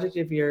project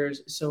of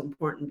yours is so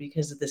important,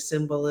 because of the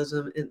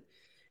symbolism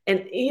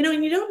and you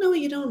don't know what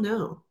you don't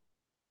know.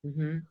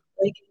 Mm-hmm.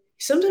 Like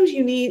sometimes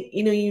you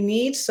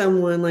need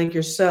someone like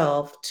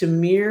yourself to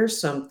mirror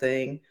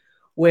something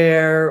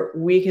where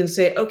we can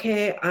say,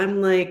 okay,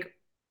 I'm like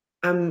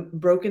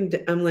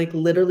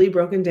literally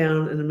broken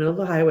down in the middle of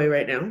the highway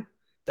right now.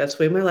 That's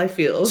the way my life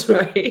feels,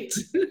 right?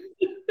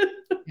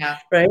 Yeah.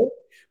 Right.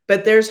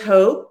 But there's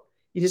hope.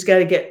 You just got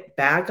to get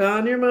back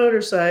on your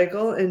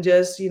motorcycle and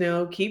just,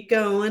 keep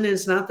going. And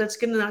it's not going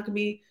to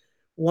be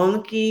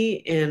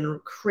wonky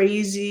and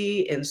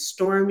crazy and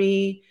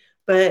stormy,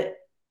 but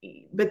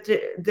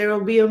there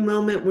will be a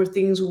moment where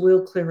things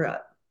will clear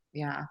up.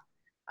 Yeah.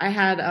 I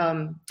had,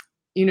 now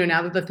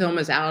that the film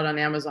is out on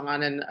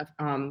Amazon and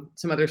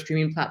some other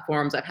streaming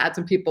platforms, I've had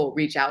some people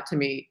reach out to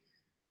me,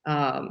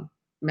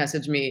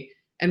 message me.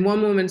 And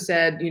one woman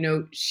said,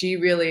 she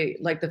really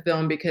liked the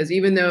film because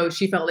even though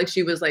she felt like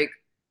she was like,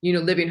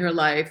 living her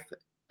life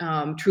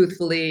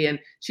truthfully. And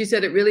she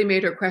said it really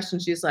made her question.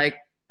 She's like,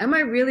 am I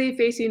really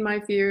facing my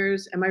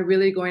fears? Am I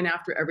really going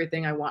after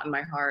everything I want in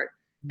my heart?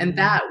 Mm-hmm. And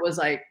that was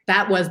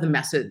the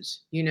message,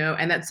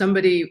 and that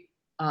somebody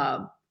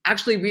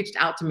actually reached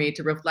out to me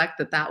to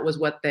reflect that was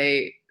what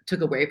they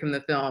took away from the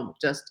film.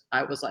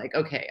 I was like,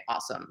 okay,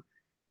 awesome.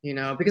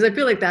 Because I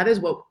feel like that is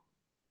what,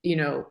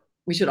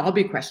 we should all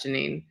be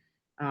questioning.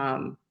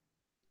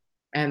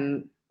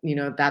 And,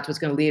 that's what's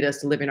going to lead us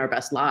to living our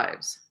best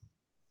lives.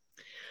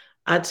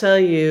 I tell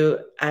you,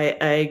 I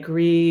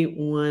agree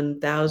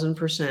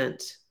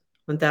 1000%.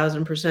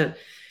 1000%.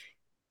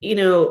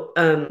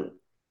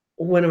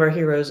 One of our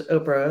heroes,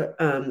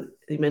 Oprah,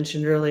 you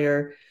mentioned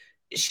earlier,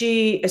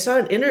 I saw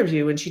an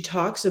interview and she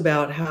talks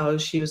about how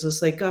she was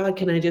just like, God,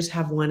 can I just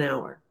have 1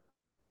 hour?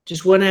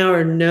 Just 1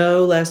 hour,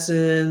 no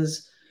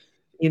lessons,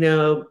 and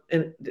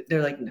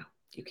they're like, no,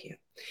 you can't.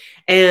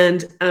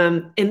 And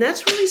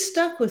that's really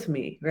stuck with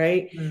me,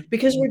 right? Mm-hmm.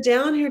 Because we're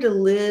down here to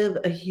live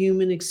a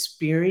human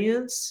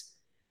experience,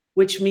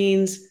 which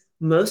means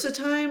most of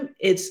the time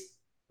it's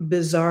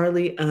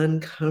bizarrely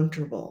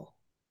uncomfortable.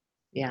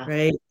 Yeah.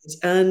 Right? It's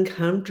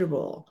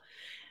uncomfortable.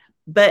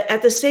 But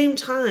at the same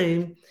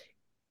time,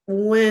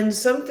 when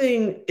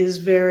something is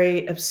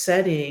very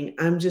upsetting,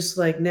 I'm just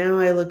like, now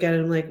I look at it,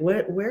 I'm like,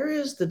 where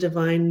is the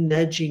divine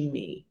nudging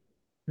me?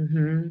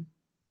 Mm-hmm.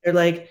 They're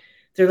like,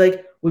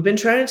 we've been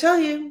trying to tell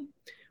you.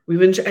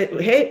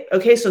 Hey,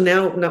 okay, so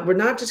now we're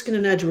not just going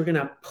to nudge, we're going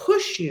to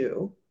push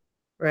you,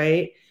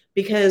 right?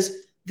 Because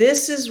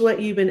this is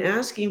what you've been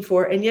asking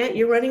for, and yet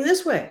you're running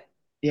this way.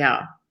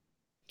 Yeah.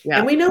 Yeah.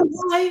 And we know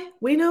why.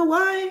 We know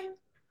why.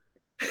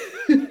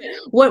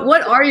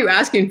 What are you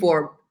asking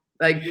for?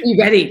 Like, be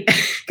ready,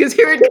 because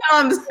here it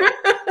comes.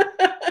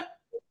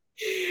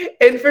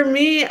 And for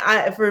me,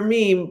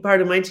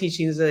 part of my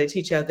teachings that I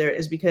teach out there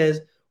is because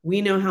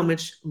we know how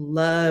much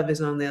love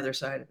is on the other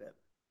side of it.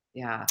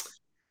 Yeah.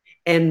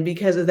 And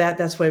because of that,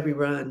 that's why we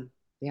run.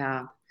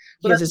 Yeah.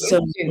 Because it's so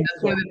interesting.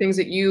 That's one of the things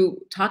that you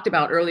talked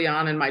about early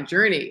on in my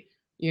journey,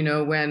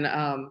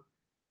 when,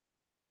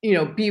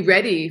 be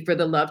ready for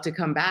the love to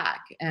come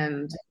back.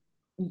 And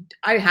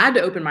I had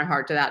to open my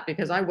heart to that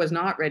because I was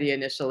not ready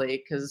initially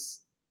because,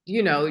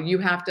 you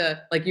have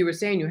to, like you were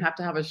saying, you have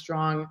to have a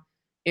strong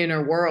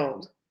inner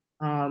world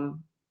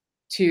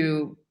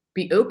to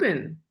be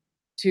open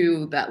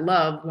to that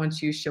love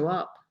once you show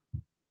up.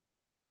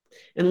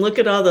 And look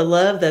at all the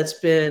love that's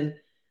been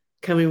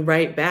coming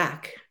right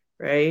back,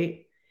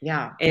 right?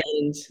 Yeah.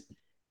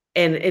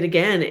 And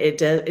again, it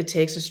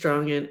takes a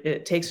strong,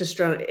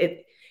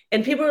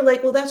 and people are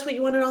like, well, that's what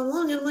you wanted all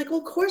along. And I'm like, well,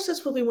 of course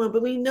that's what we want,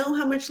 but we know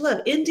how much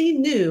love. Indy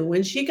knew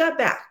when she got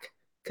back,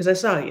 because I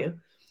saw you.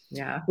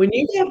 Yeah. When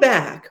you got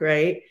back,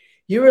 right?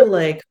 You were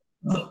like,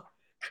 oh.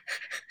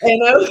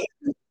 And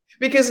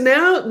because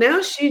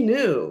now she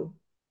knew.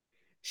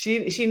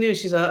 She knew.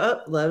 She's like,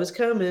 oh, love is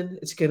coming.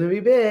 It's gonna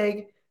be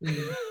big.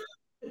 Mm-hmm.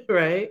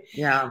 Right?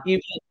 Yeah. You've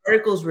got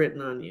articles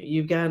written on you.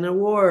 You've got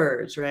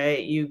awards,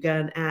 right? You've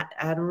got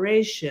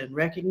admiration,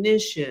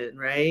 recognition,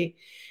 right?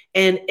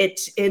 And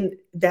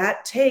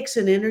that takes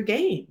an inner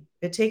game.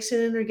 It takes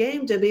an inner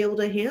game to be able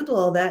to handle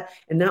all that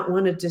and not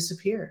want to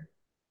disappear.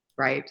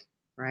 Right.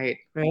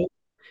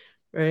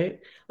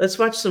 Let's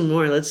watch some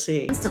more. Let's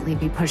see. Constantly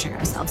be pushing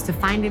ourselves to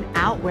finding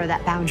out where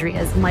that boundary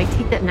is and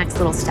take that next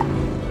little step.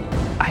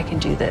 I can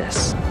do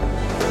this.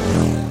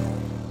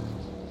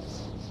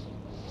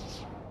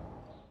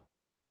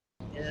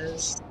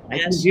 Yes. I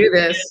can do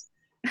this.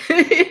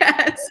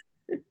 Yes.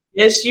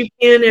 Yes, you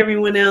can,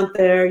 everyone out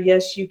there.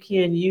 Yes, you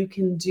can. You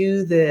can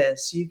do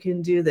this. You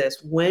can do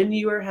this. When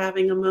you are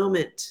having a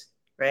moment,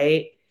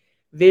 right?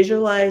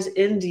 Visualize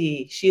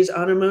Indy. She's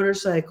on a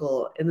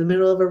motorcycle in the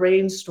middle of a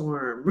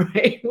rainstorm,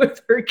 right?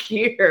 With her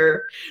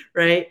gear,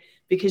 right?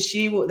 Because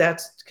she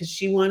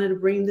wanted to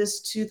bring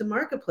this to the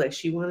marketplace.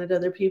 She wanted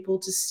other people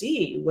to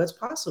see what's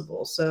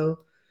possible. So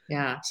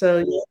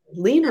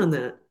lean on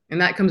that.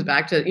 And that comes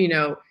back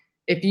to,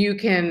 if you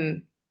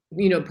can,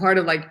 part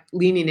of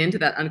leaning into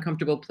that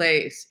uncomfortable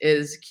place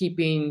is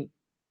keeping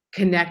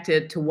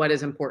connected to what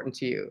is important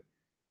to you,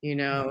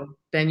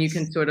 then you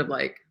can sort of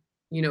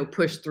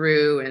push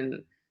through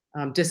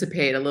and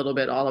dissipate a little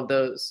bit all of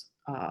those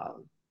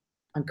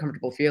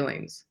uncomfortable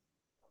feelings.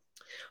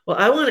 Well,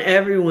 I want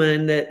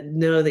everyone to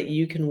know that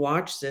you can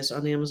watch this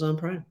on Amazon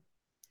Prime.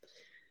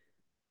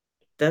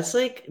 That's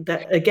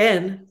that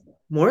again,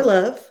 more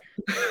love.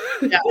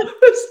 Yeah.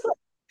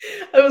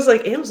 I was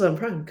like, Amazon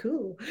Prime,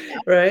 cool,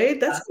 right?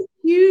 That's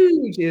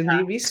huge, and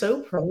you'd be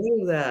so proud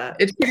of that.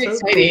 It's pretty so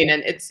exciting, cool.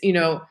 and it's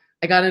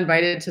I got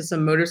invited to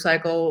some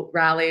motorcycle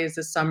rallies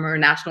this summer,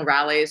 national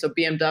rallies. So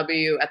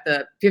BMW at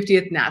the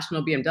 50th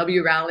National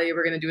BMW Rally,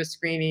 we're going to do a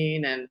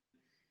screening, and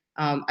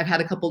I've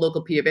had a couple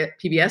local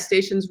PBS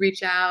stations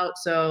reach out.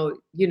 So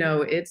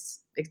it's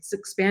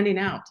expanding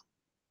out.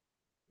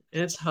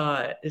 It's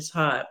hot. It's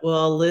hot.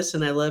 Well,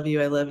 listen, I love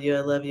you. I love you.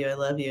 I love you. I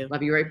love you.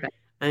 Love you right back.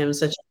 I am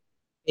such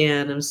a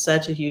fan. I'm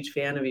such a huge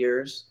fan of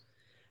yours.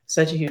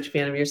 Such a huge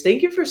fan of yours.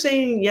 Thank you for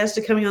saying yes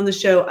to coming on the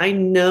show. I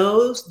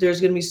know there's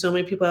going to be so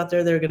many people out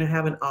there that are going to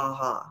have an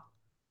aha.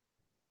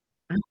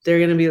 They're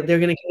going to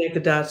connect the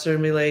dots. They're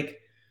going to be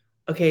like,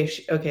 okay,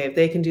 if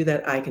they can do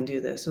that, I can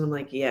do this. And I'm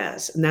like,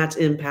 yes. And that's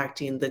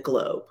impacting the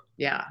globe.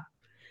 Yeah.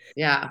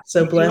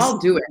 So bless we all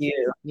do it.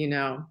 You.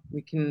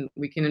 We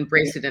can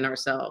embrace it in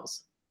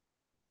ourselves.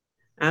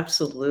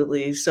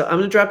 Absolutely. So I'm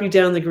going to drop you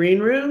down in the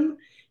green room.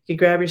 You You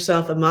grab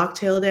yourself a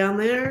mocktail down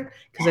there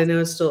because I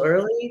know it's still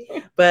early.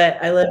 But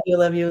I love you,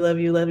 love you, love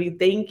you, love you.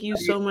 Thank you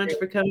so much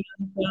for coming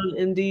on the phone,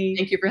 Indy.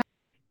 Thank you for.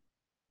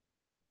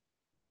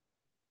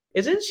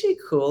 Isn't she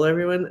cool,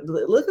 everyone?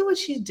 Look at what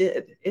she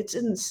did. It's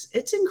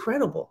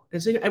incredible.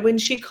 When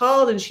she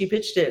called and she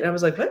pitched it, I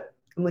was like, what?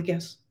 I'm like,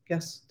 yes,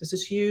 this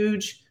is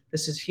huge.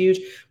 This is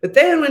huge. But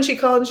then when she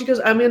called and she goes,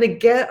 I'm going to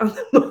get on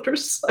the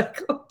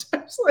motorcycle. I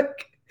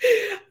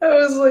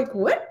was like,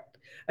 what?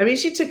 I mean,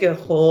 she took a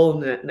whole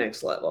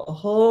next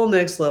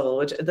level,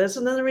 which that's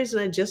another reason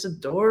I just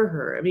adore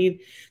her. I mean,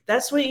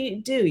 that's what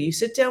you do. You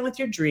sit down with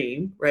your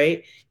dream,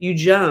 right? You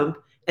jump.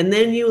 And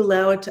then you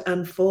allow it to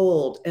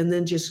unfold and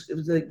then just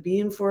like be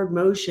in forward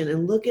motion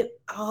and look at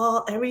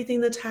everything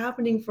that's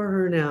happening for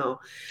her now.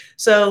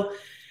 So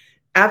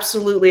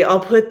absolutely. I'll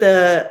put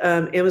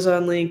the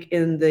Amazon link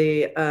in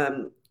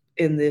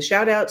the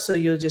shout out. So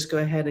you'll just go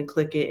ahead and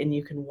click it and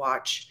you can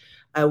watch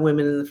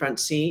Women in the Front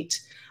Seat.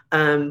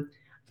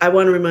 I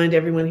want to remind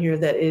everyone here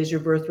that it is your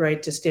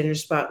birthright to stand in your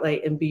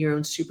spotlight and be your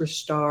own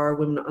superstar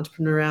women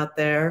entrepreneur out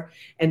there.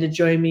 And to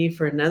join me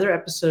for another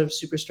episode of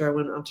Superstar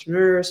Women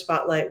Entrepreneur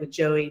Spotlight with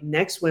Joey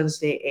next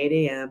Wednesday, 8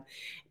 a.m.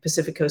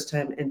 Pacific Coast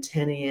time and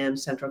 10 a.m.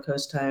 Central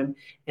Coast time.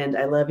 And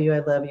I love you, I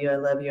love you, I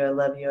love you, I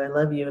love you, I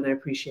love you, and I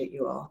appreciate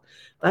you all.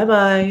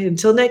 Bye-bye.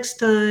 Until next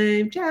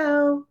time.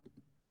 Ciao.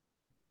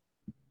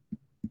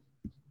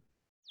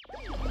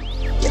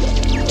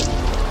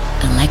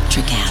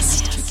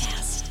 Electricast.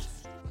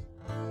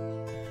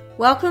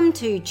 Welcome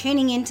to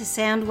Tuning Into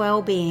Sound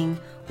Wellbeing,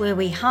 where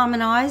we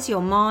harmonise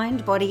your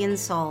mind, body and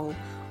soul.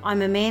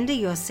 I'm Amanda,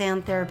 your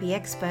sound therapy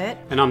expert.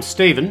 And I'm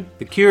Stephen,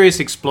 the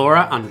curious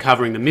explorer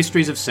uncovering the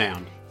mysteries of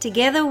sound.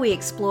 Together we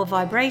explore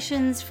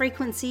vibrations,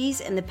 frequencies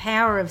and the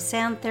power of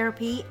sound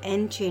therapy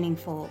and tuning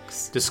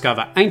forks.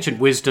 Discover ancient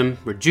wisdom,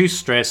 reduce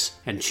stress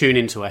and tune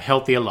into a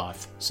healthier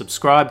life.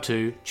 Subscribe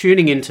to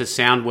Tuning Into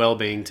Sound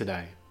Wellbeing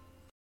today.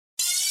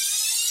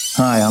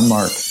 Hi, I'm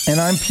Mark.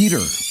 And I'm Peter.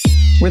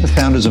 We're the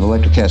founders of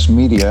Electricast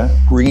Media,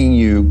 bringing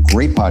you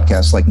great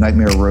podcasts like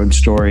Nightmare Road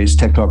Stories,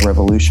 Tech Talk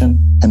Revolution,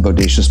 and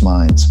Bodacious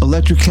Minds.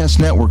 Electricast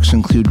networks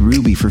include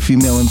Ruby for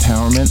female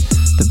empowerment,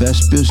 the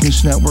Best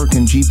Business Network,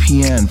 and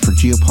GPN for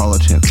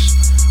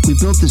geopolitics. We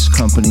built this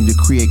company to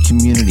create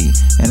community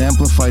and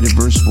amplify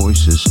diverse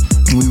voices,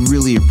 and we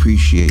really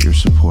appreciate your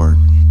support.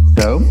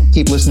 So,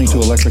 keep listening to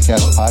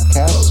Electricast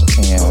podcasts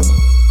and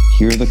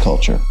hear the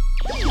culture.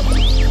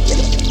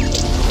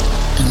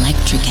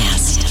 Electricast.